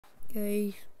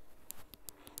Guys,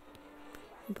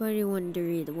 I'm probably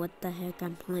wondering what the heck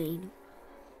I'm playing.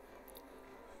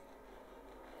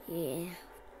 Yeah,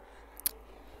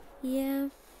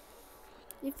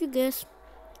 if you guess,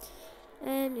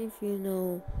 and if you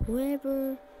know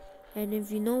whoever, and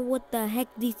if you know what the heck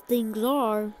these things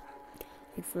are,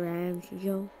 like for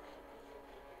Joe,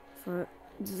 for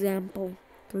example,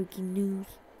 breaking news,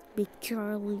 Big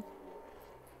Charlie,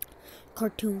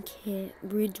 Cartoon Cat,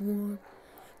 Bridgemore,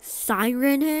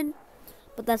 Siren Head,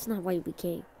 but that's not why we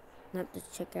came. Not to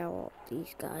check out all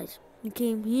these guys. We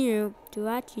came here to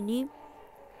actually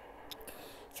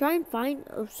try and find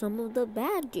some of the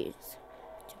badges.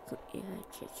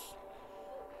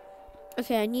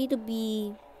 Okay, I need to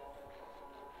be...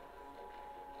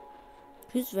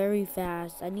 Who's very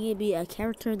fast? I need to be a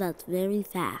character that's very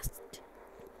fast.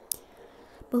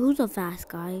 But who's a fast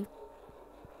guy?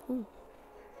 Ooh.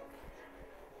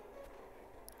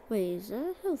 Wait, is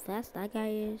that how fast that guy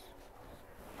is?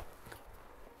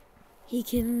 He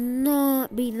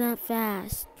cannot be that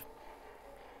fast.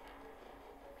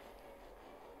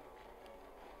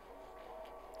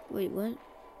 Wait, what?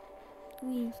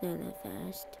 He's not that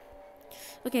fast.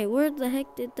 Okay, where the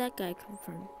heck did that guy come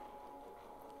from?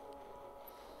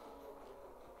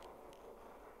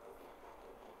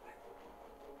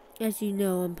 As you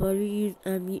know, I'm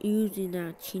using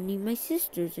actually my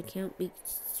sister's account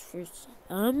because for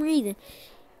some reason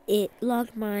it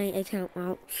locked my account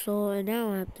out, so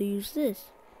now I have to use this.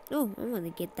 Oh, I want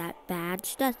to get that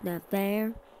badge. That's not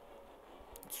fair.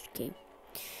 Okay.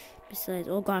 Besides,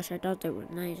 oh gosh, I thought there were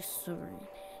nice.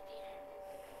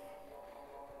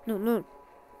 No.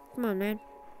 Come on, man.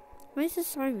 Why is the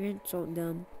siren so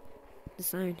dumb? The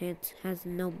siren head has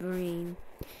no brain.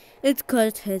 It's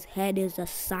 'cause his head is a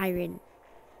siren.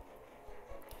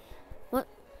 What?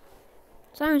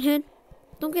 Siren head?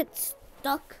 Don't get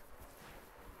stuck.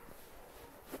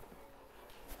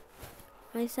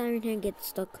 My siren head gets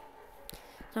stuck.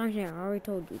 Siren head, I already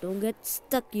told you. Don't get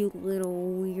stuck, you little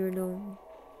weirdo.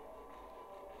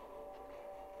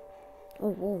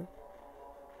 Oh.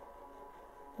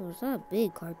 Oh, is that a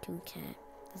big cartoon cat?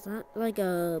 Is that like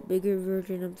a bigger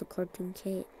version of the cartoon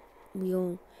cat we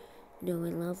all know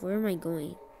and love? Where am I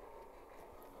going?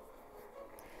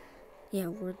 Yeah,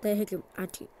 where in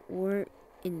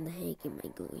the heck am I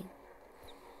going?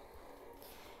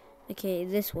 Okay,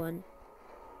 this one.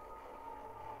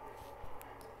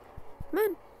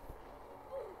 Man.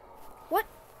 What?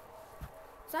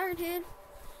 Siren Head?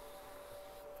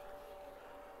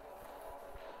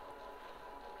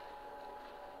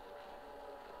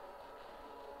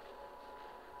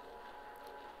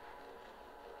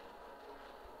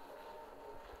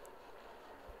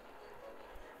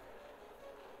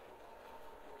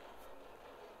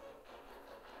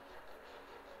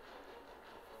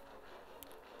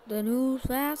 Then who's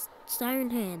fast? Siren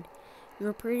Head.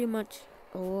 You're pretty much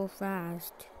a little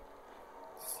fast.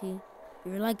 See?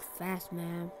 You're like fast,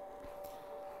 man.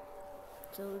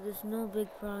 So there's no big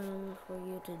problem for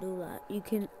you to do that. You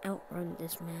can outrun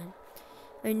this man.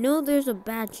 I know there's a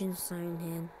badge in Siren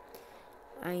Head.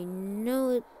 I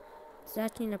know it's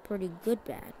actually a pretty good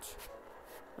badge.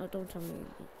 Oh, don't tell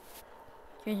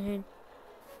me.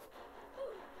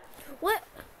 What?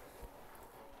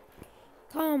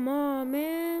 Come on,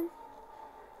 man.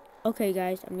 Okay,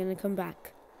 guys, I'm gonna come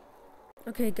back.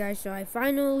 Okay, guys, so I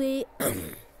finally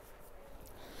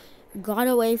got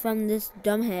away from this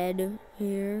dumb head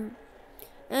here.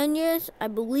 And yes, I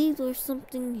believe there's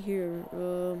something here.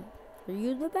 Are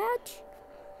you the badge?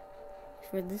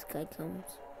 That's where this guy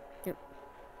comes. Yep.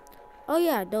 Oh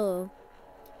yeah, duh.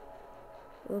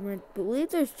 I believe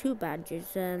there's two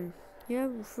badges. And yeah,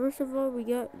 first of all, we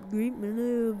got Great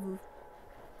Mother.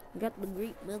 We got the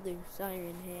Great Mother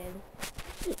Siren Head.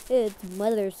 It's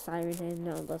Mother Siren Head.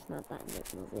 No, that's not that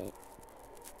movie.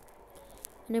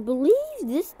 And I believe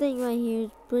this thing right here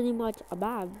is pretty much a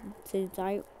badge, since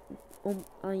I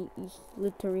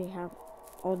literally have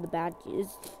all the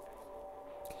badges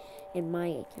in my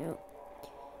account.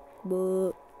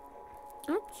 But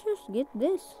let's just get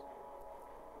this,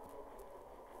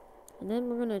 and then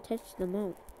we're gonna test them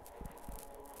out.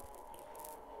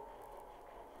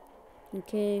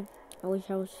 Okay, I wish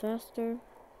I was faster.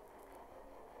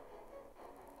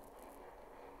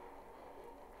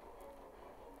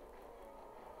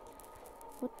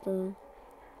 What the?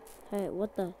 Hey,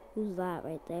 what the? Who's that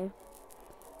right there?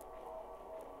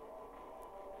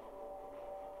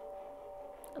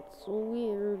 That's so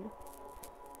weird.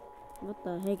 What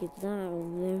the heck is that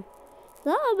over there? Is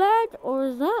that a badge or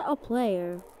is that a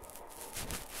player?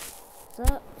 Is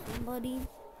that somebody?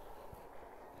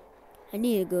 I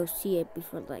need to go see it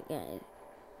before that guy.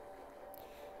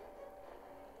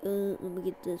 Let me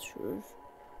get this first.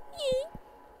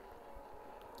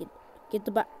 Get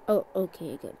the bat. Oh,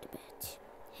 okay, I got the bat.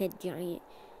 Head giant.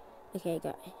 Okay, I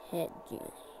got head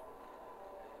giant.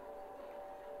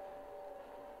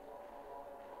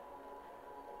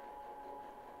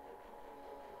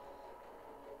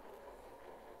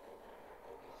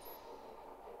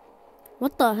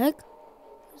 What the heck?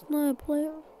 It's not a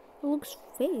player. It looks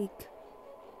fake.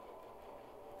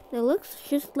 It looks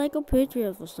just like a picture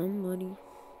of somebody.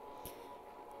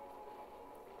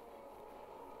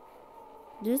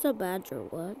 Is this a badge or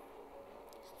what?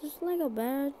 Is this like a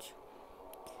badge?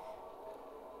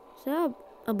 Is that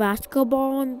a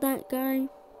basketball on that guy?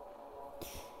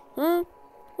 Huh?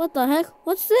 What the heck?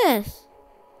 What's this?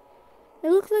 It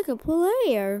looks like a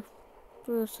player.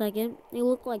 For a second, it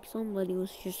looked like somebody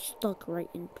was just stuck right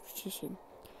in position.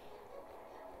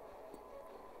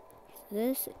 Is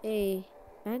this a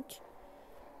match?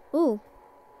 Ooh.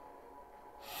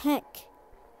 Heck.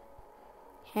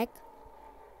 Heck.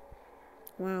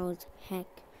 Wow, it's heck.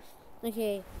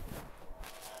 Okay.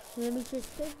 Let me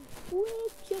just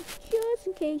just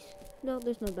in case. No,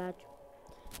 there's no badge.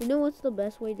 You know what's the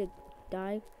best way to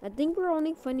die? I think we're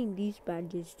only finding these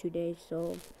badges today,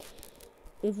 so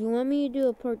if you want me to do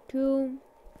a part 2,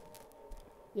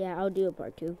 yeah, I'll do a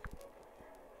part 2.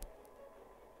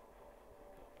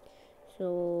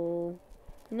 So,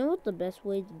 you know what the best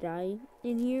way to die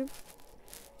in here?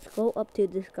 Just go up to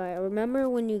this guy. I remember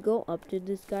when you go up to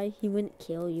this guy, he wouldn't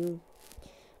kill you.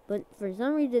 But for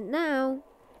some reason now,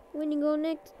 when you go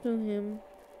next to him,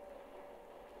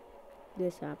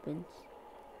 this happens.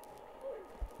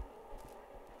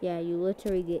 Yeah, you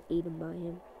literally get eaten by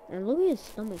him. And look at his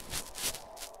stomach.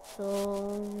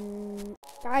 So,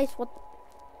 guys, what?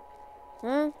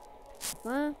 Huh?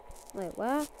 What? Wait,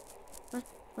 what? What?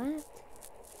 What?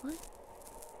 What?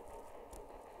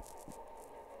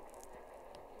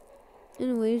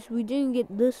 Anyways, we didn't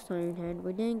get this Iron Head.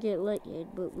 We didn't get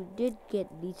Lighthead, but we did get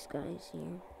these guys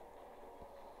here.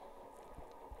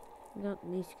 We got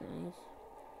these guys.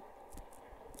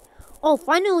 Oh,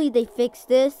 finally they fixed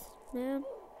this, man.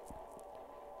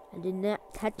 I did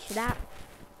not touch that.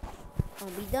 I'll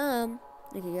be dumb.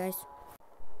 Okay, guys.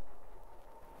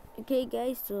 Okay,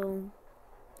 guys, so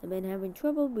I've been having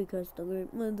trouble because the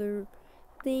grandmother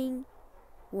thing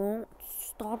won't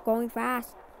stop going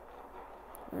fast.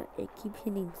 It keeps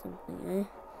hitting something.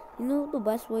 You know the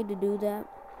best way to do that?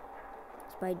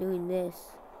 It's by doing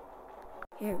this.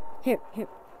 Here.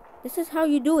 This is how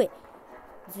you do it.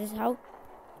 This is how.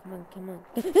 Come on.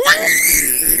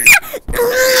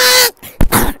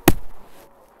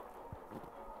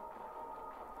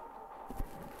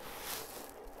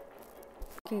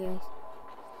 Okay, guys.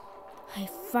 I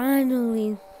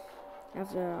finally,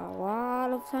 after a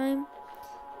lot of time,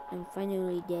 I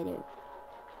finally did it.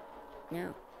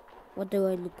 Now, what do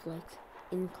I look like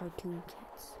in Cartoon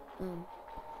Cats?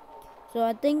 So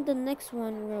I think the next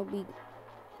one will be.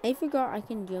 I forgot I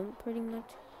can jump pretty much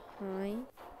high,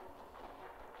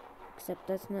 except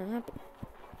that's not happening.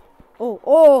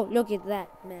 Oh! Look at that,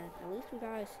 man. At least we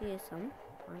gotta see some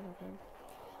part of him.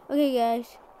 Okay,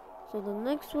 guys. So the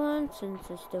next one, since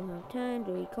I still have time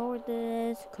to record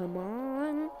this, come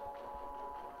on.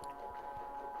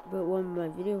 But one of my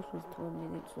videos was 12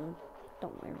 minutes, so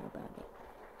don't worry about it.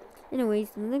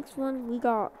 Anyways, the next one, we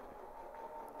got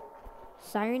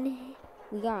Siren,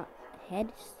 we got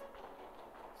Heads.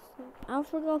 I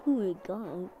forgot who we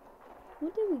got.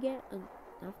 What did we get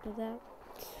after that?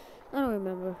 I don't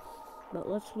remember, but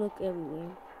let's look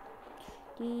everywhere.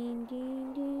 Ding,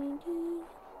 ding, ding, ding.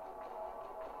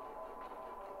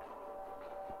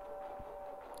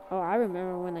 Oh, I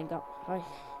remember when I got Hush.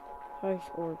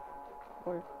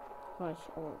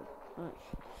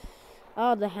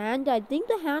 Oh, the hand. I think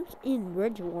the hand's in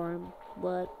Ridgeworm,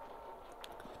 but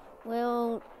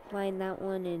we'll find that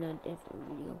one in a different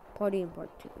video. Party in part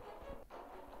 2.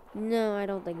 No, I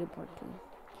don't think in part 2.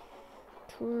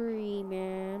 Tree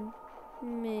man,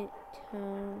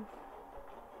 Midtown,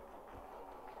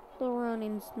 the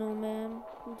running snowman,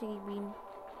 bean.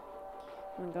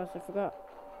 Oh my gosh, I forgot.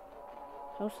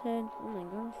 Househead. Oh my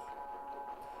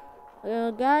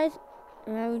gosh. Guys,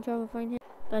 I'm having trouble finding him.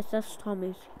 Guys, that's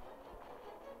Thomas.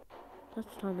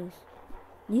 That's Thomas.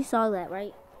 You saw that,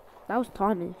 right? That was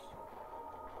Thomas.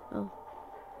 Oh,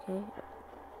 okay.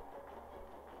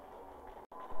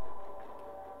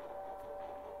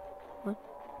 What?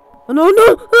 Oh no!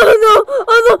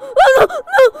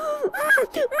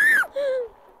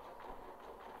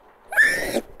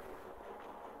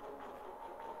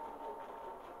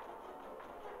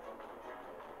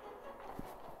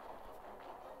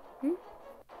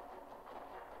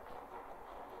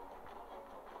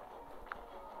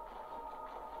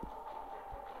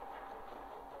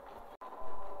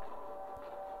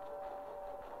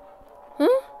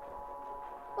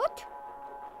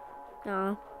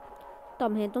 Nah,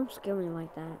 dumbhead, don't scare me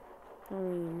like that. I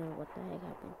don't even know what the heck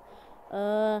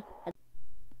happened.